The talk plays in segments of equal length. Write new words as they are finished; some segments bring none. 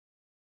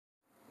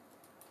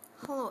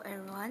Hello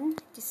everyone,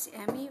 this is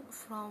Amy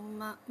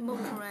from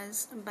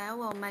Motorized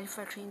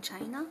manufacturing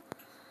China.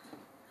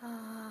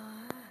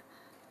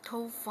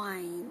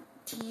 TOFINE,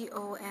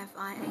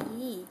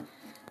 TOFINE.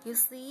 You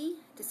see,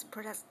 this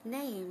product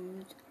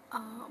named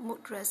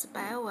Motorized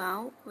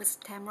Bio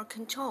with timer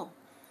control,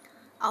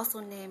 also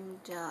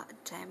named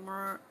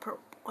timer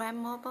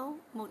programmable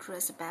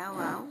motorized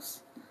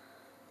valves.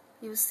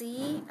 You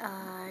see,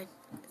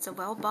 the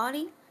valve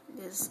body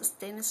is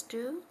stainless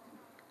steel.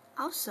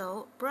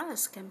 Also,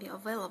 brass can be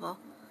available,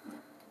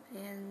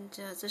 and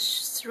the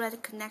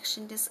thread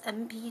connection is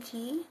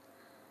MPT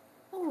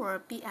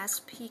or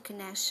BSP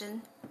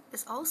connection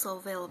is also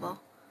available.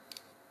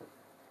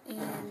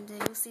 And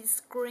you see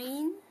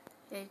screen,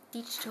 a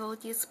digital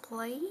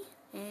display,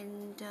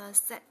 and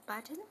set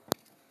button.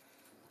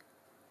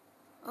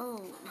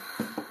 Oh,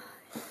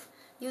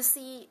 you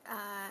see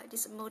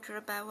this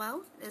motor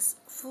valve is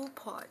full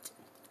port.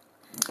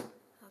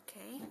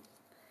 Okay.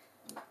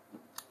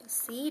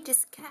 See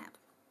this cap.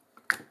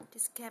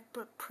 This cap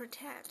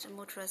protects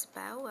motorized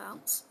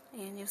valves,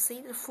 and you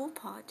see the full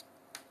part.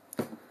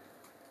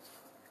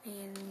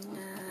 And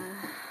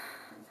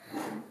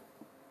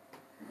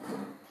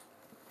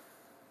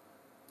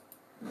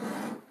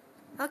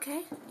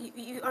okay,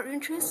 you are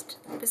interested?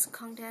 Please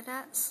contact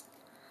us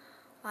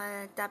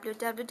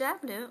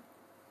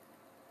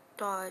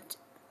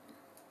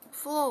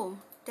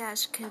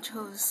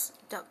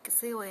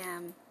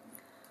www.flow-controls.com.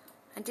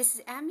 And this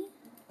is Amy.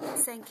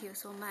 Thank you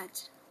so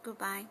much.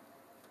 Goodbye.